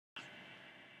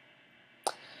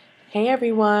Hey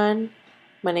everyone,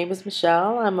 my name is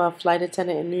Michelle. I'm a flight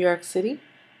attendant in New York City.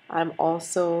 I'm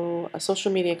also a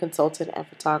social media consultant and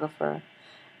photographer.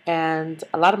 And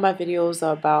a lot of my videos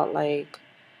are about like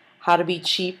how to be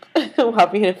cheap while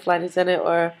being a flight attendant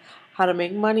or how to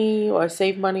make money or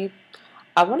save money.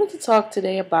 I wanted to talk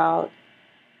today about,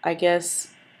 I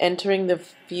guess, entering the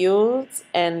fields.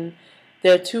 And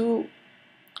there are two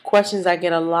questions I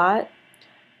get a lot,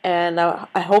 and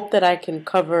I hope that I can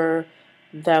cover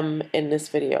them in this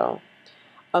video.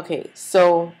 Okay,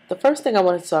 so the first thing I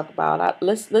want to talk about,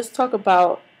 let's talk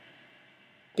about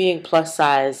being plus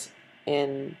size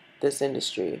in this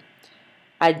industry.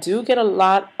 I do get a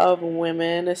lot of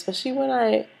women, especially when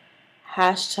I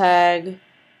hashtag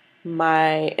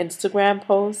my Instagram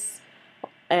posts,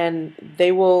 and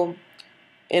they will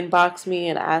inbox me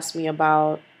and ask me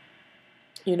about,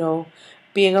 you know,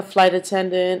 being a flight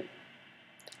attendant.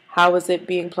 How is it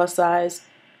being plus size?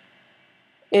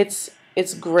 It's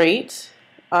great.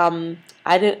 I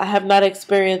have not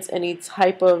experienced any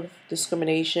type of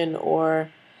discrimination or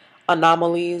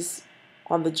anomalies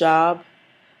on the job.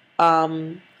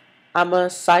 Um, I'm a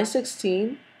size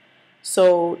 16,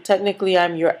 so technically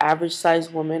I'm your average size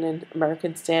woman in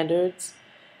American standards.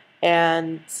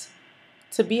 And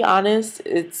to be honest,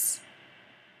 it's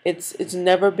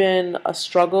never been a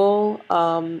struggle.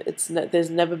 There's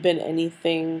never been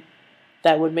anything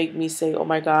that would make me say, "Oh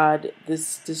my God,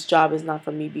 this job is not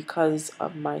for me because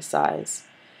of my size."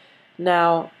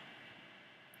 Now,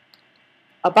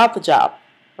 about the job,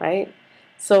 right?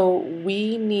 So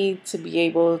we need to be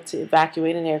able to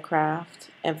evacuate an aircraft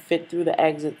and fit through the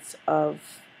exits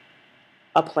of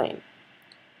a plane.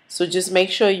 So just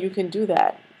make sure you can do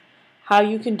that. How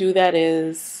you can do that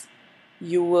is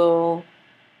you will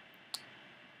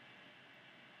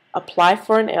apply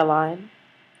for an airline,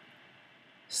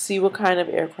 see what kind of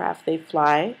aircraft they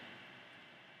fly,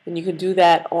 and you can do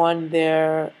that on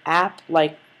their app.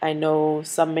 Like, I know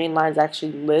some main lines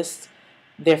actually list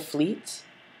their fleet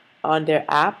on their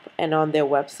app and on their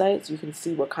websites. You can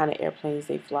see what kind of airplanes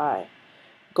they fly.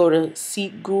 Go to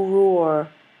Seat Guru, or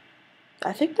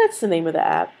I think that's the name of the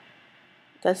app.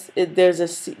 That's it. There's a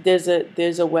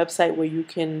website where you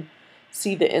can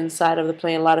see the inside of the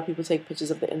plane. A lot of people take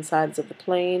pictures of the insides of the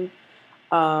plane.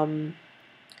 Um,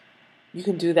 you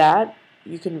can do that.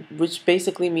 Which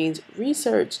basically means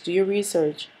research. Do your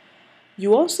research.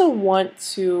 You also want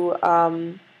to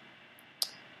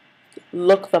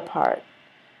look the part.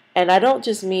 And I don't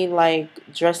just mean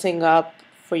like dressing up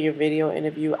for your video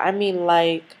interview. I mean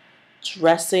like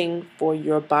dressing for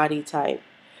your body type.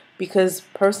 Because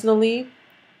personally,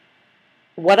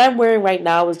 what I'm wearing right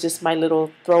now is just my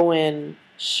little throw-in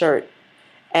shirt.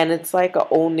 And it's like an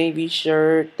Old Navy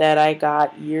shirt that I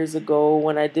got years ago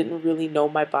when I didn't really know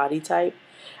my body type.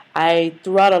 I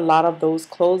threw out a lot of those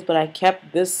clothes, but I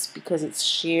kept this because it's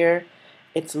sheer,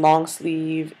 it's long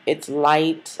sleeve, it's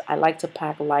light. I like to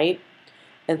pack light.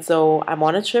 And so I'm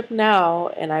on a trip now,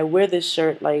 and I wear this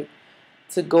shirt like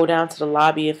to go down to the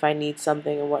lobby if I need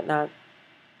something and whatnot.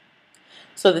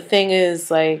 So the thing is,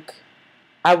 like,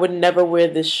 I would never wear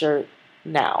this shirt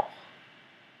now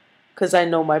because I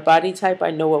know my body type, I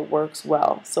know what works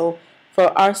well. So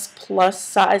for us plus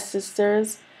size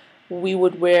sisters, we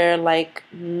would wear like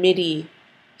midi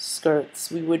skirts.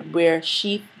 We would wear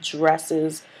sheath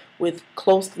dresses with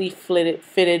closely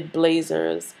fitted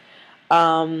blazers.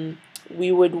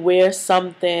 We would wear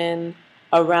something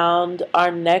around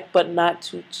our neck, but not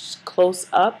too close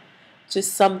up,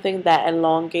 just something that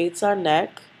elongates our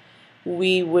neck.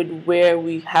 We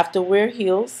have to wear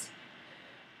heels.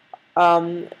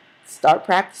 Um, Start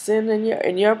practicing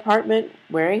in your apartment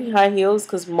wearing high heels,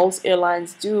 because most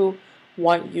airlines do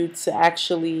want you to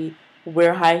actually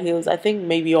wear high heels. I think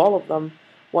maybe all of them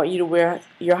want you to wear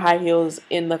your high heels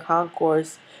in the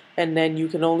concourse, and then you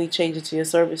can only change it to your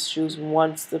service shoes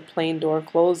once the plane door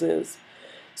closes.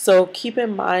 So keep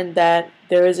in mind that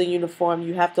there is a uniform.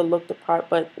 You have to look the part,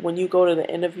 but when you go to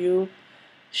the interview,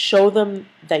 show them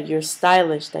that you're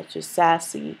stylish, that you're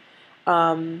sassy.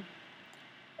 Um,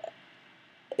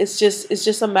 it's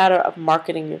just a matter of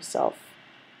marketing yourself,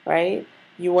 right?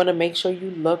 You want to make sure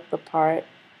you look the part,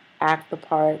 act the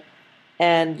part,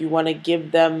 and you want to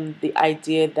give them the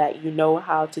idea that you know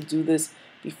how to do this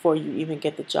before you even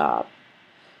get the job.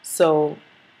 So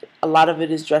a lot of it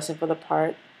is dressing for the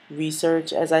part,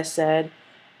 research, as I said,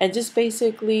 and just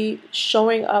basically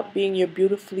showing up, being your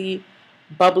beautifully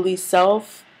bubbly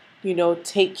self.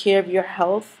 Take care of your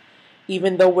health.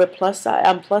 Even though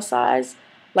I'm plus size.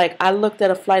 Like, I looked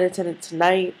at a flight attendant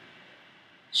tonight.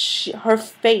 Her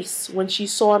face when she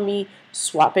saw me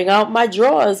swapping out my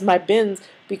drawers, my bins,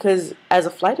 because as a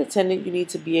flight attendant, you need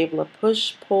to be able to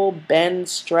push, pull, bend,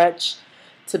 stretch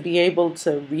to be able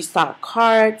to restock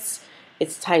carts.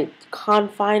 It's tight,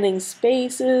 confining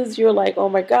spaces. You're like, oh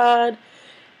my God,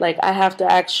 like I have to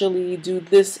actually do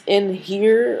this in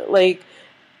here. Like,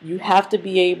 you have to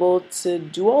be able to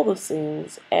do all those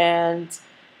things. And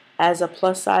as a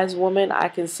plus size woman, I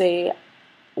can say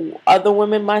other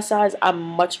women my size, I'm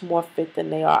much more fit than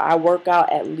they are. I work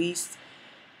out at least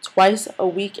twice a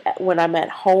week when I'm at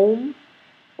home,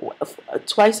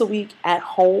 twice a week at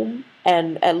home,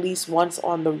 and at least once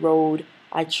on the road.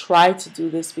 I try to do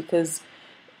this because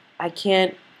I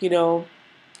can't,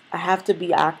 I have to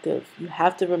be active. You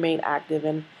have to remain active.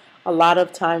 And a lot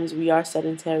of times we are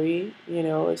sedentary,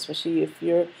 especially if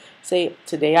you're, say,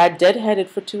 today I deadheaded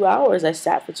for 2 hours. I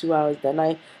sat for 2 hours. Then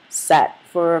I sat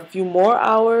for a few more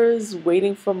hours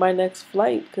waiting for my next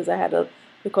flight because I had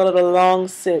they call it a long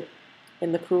sit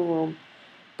in the crew room.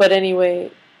 But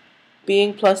anyway,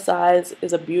 being plus size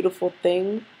is a beautiful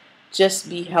thing. Just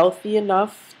be healthy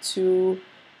enough to,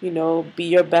 be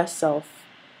your best self.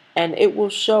 And it will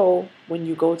show when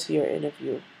you go to your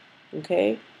interview.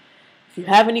 Okay? If you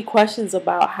have any questions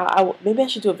about maybe I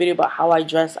should do a video about how I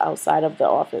dress outside of the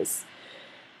office.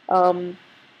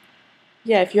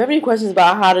 Yeah, if you have any questions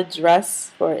about how to dress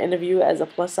for an interview as a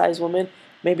plus size woman,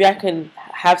 maybe I can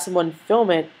have someone film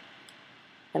it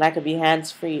and I could be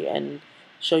hands-free and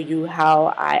show you how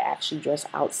I actually dress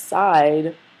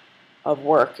outside of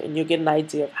work, and you'll get an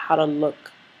idea of how to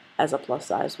look as a plus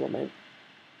size woman.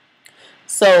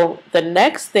 So the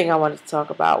next thing I wanted to talk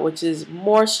about, which is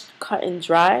more cut and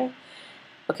dry.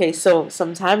 Okay, so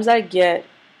sometimes I get,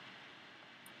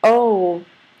 oh,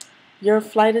 you're a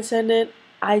flight attendant?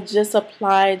 I just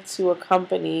applied to a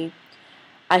company.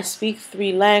 I speak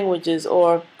 3 languages,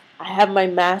 or I have my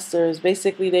master's.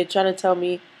 Basically, they're trying to tell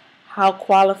me how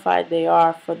qualified they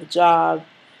are for the job,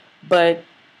 but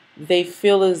they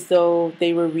feel as though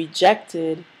they were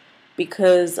rejected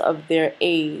because of their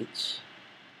age.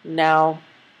 Now,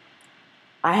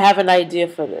 I have an idea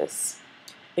for this.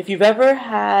 If you've ever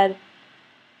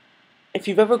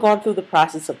gone through the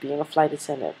process of being a flight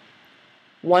attendant,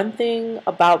 one thing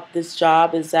about this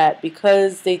job is that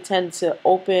because they tend to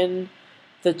open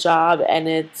the job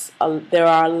and there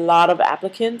are a lot of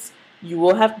applicants, you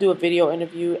will have to do a video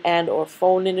interview and or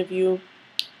phone interview.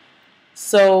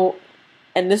 So,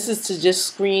 and this is to just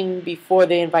screen before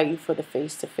they invite you for the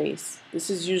face-to-face. This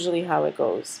is usually how it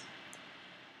goes.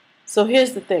 So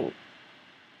here's the thing.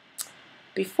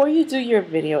 Before you do your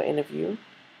video interview,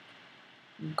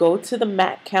 go to the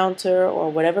MAC counter or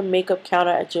whatever makeup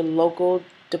counter at your local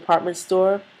department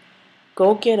store.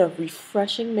 Go get a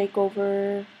refreshing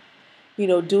makeover.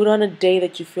 Do it on a day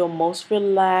that you feel most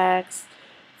relaxed.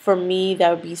 For me, that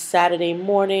would be Saturday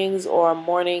mornings or a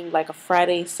morning like a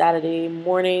Friday, Saturday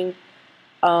morning,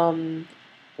 when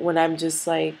I'm just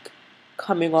like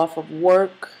coming off of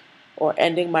work or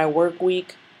ending my work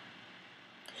week.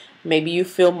 Maybe you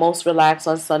feel most relaxed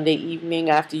on Sunday evening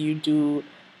after you do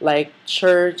like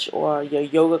church or your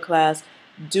yoga class.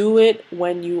 Do it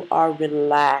when you are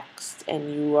relaxed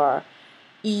and you are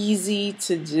easy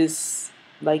to just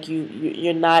like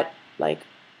you're not like,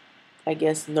 I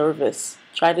guess, nervous.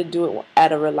 Try to do it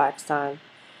at a relaxed time.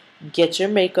 Get your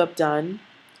makeup done.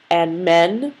 And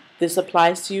men, this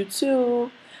applies to you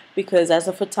too, because as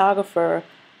a photographer,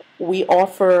 we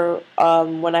offer,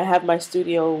 when I have my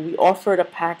studio, we offered a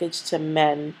package to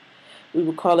men. We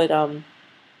would call it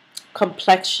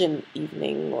complexion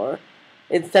evening, or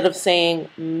instead of saying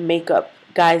makeup,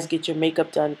 guys get your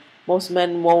makeup done. Most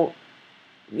men won't,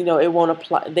 it won't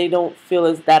apply. They don't feel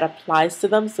as that applies to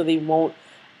them, so they won't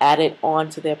add it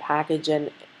onto their package, and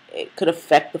it could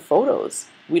affect the photos.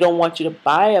 We don't want you to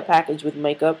buy a package with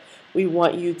makeup. We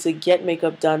want you to get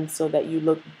makeup done so that you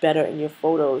look better in your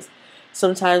photos.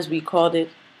 Sometimes we called it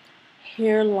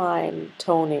hairline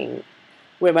toning,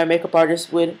 where my makeup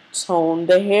artist would tone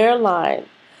the hairline.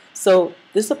 So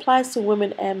this applies to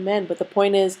women and men, but the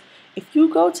point is, if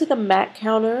you go to the MAC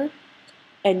counter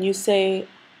and you say,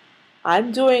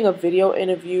 I'm doing a video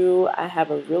interview, I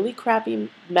have a really crappy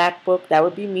MacBook, that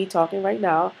would be me talking right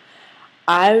now,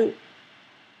 I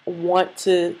want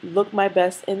to look my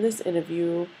best in this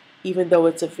interview, even though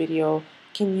it's a video.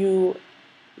 Can you,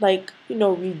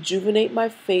 rejuvenate my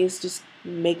face, just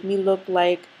make me look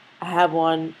like I have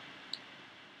on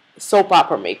soap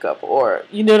opera makeup, or,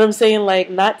 you know what I'm saying,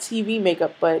 like, not TV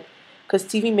makeup, but, because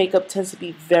TV makeup tends to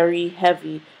be very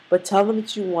heavy, but tell them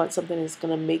that you want something that's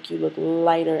going to make you look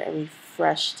lighter and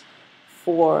refreshed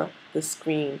for the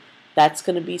screen. That's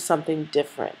going to be something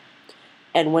different.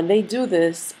 And when they do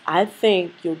this, I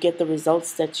think you'll get the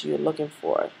results that you're looking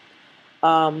for.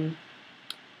 Um,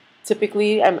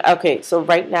 Typically, okay, so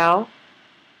right now,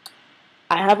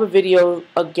 I have a video,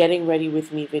 a getting ready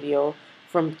with me video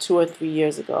from 2 or 3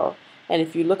 years ago. And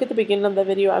if you look at the beginning of the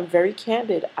video, I'm very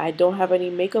candid. I don't have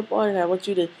any makeup on, and I want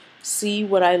you to see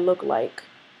what I look like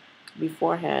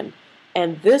beforehand.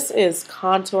 And this is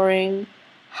contouring,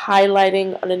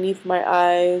 highlighting underneath my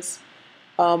eyes,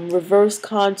 reverse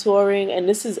contouring, and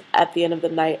this is at the end of the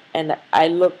night, and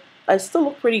I still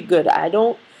look pretty good. I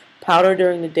don't powder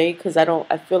during the day because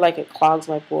I feel like it clogs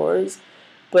my pores,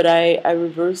 but I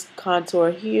reverse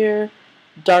contour here,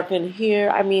 darken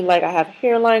here. I mean, like, I have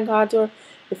hairline contour.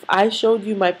 If I showed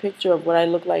you my picture of what I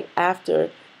look like after,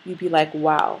 you'd be like,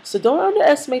 wow. So don't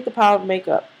underestimate the power of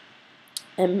makeup.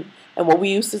 And what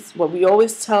we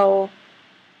always tell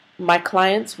my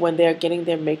clients when they're getting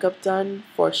their makeup done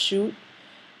for a shoot,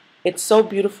 it's so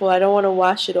beautiful. I don't want to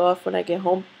wash it off when I get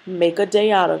home. Make a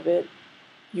day out of it.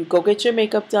 You go get your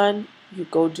makeup done. You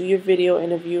go do your video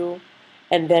interview.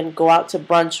 And then go out to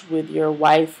brunch with your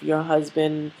wife, your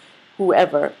husband,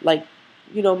 whoever. Like,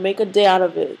 make a day out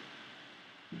of it.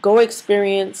 Go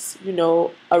experience,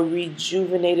 a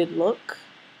rejuvenated look.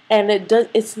 And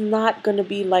it's not going to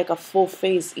be like a full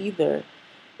face either.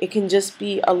 It can just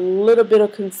be a little bit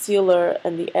of concealer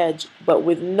and the edge, but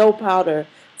with no powder,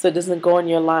 so it doesn't go on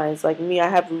your lines. Like me, I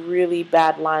have really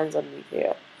bad lines underneath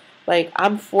here. Like,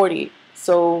 I'm 40,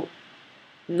 so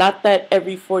not that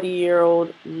every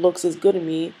 40-year-old looks as good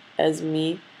as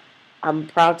me. I'm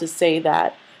proud to say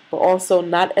that. But also,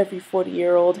 not every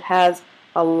 40-year-old has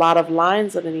a lot of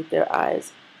lines underneath their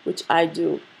eyes, which I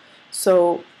do.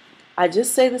 So I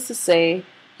just say this to say,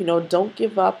 don't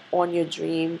give up on your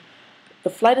dream. The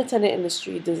flight attendant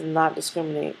industry does not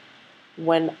discriminate.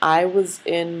 When I was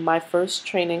in my first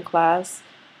training class,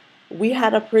 we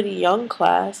had a pretty young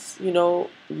class,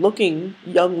 looking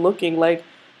young looking. Like,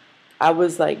 I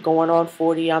was like going on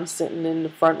 40. I'm sitting in the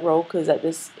front row because at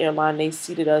this airline they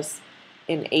seated us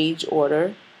in age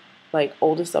order, like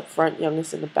oldest up front,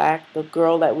 youngest in the back. The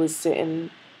girl that was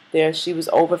sitting there, she was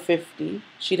over 50.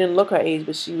 She didn't look her age,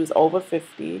 but she was over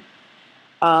 50.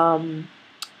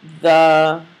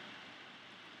 The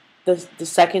the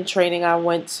second training I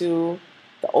went to,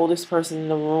 the oldest person in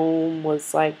the room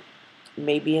was like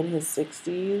maybe in his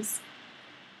 60s,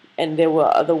 and there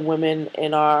were other women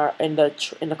in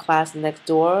the class next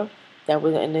door that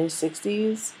were in their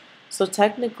 60s. So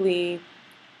technically,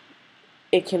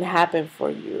 it can happen for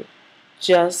you.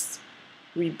 Just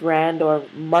rebrand or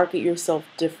market yourself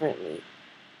differently.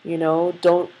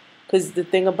 Don't, because the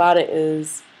thing about it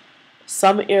is,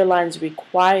 some airlines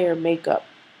require makeup.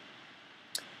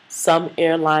 Some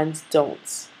airlines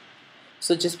don't.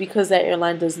 So just because that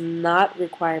airline does not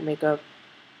require makeup,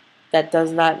 that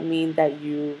does not mean that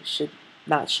you should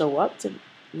not show up to,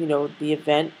 the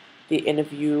event, the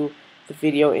interview, the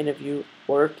video interview,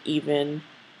 work even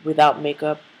without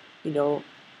makeup.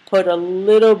 Put a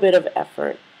little bit of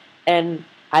effort. And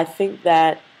I think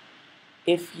that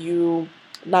if you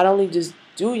not only just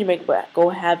do your makeup, but go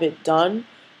have it done,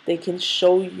 they can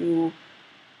show you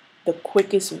the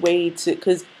quickest way to,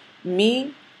 because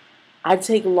me, I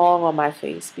take long on my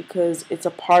face because it's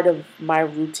a part of my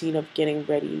routine of getting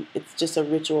ready. It's just a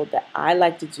ritual that I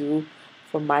like to do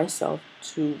for myself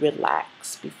to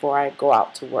relax before I go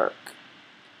out to work.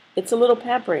 It's a little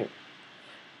pampering,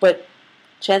 but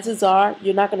chances are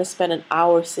you're not going to spend an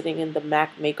hour sitting in the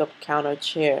MAC makeup counter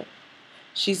chair.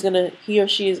 He or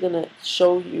she is going to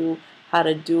show you how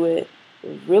to do it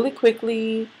really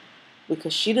quickly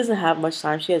because she doesn't have much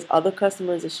time. She has other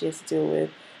customers that she has to deal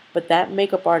with. But that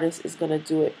makeup artist is going to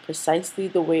do it precisely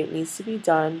the way it needs to be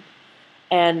done.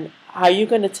 And how you're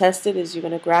going to test it is you're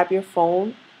going to grab your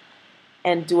phone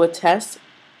and do a test.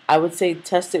 I would say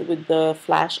test it with the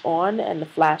flash on and the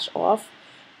flash off.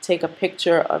 Take a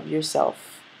picture of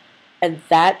yourself. And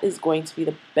that is going to be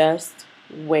the best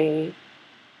way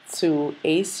to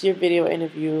ace your video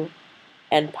interview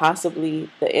and possibly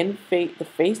the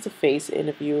face-to-face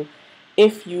interview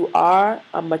if you are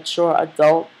a mature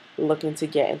adult looking to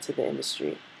get into the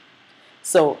industry.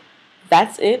 So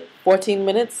that's it. 14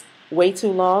 minutes, way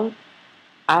too long.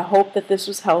 I hope that this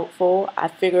was helpful. I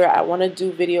figure I want to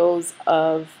do videos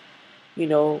of,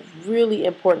 really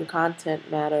important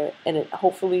content matter, and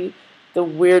hopefully the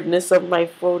weirdness of my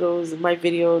photos, my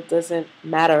video doesn't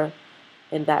matter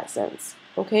in that sense.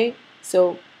 Okay?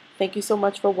 So thank you so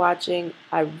much for watching.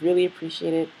 I really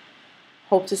appreciate it.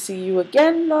 Hope to see you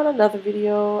again on another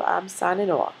video. I'm signing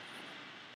off.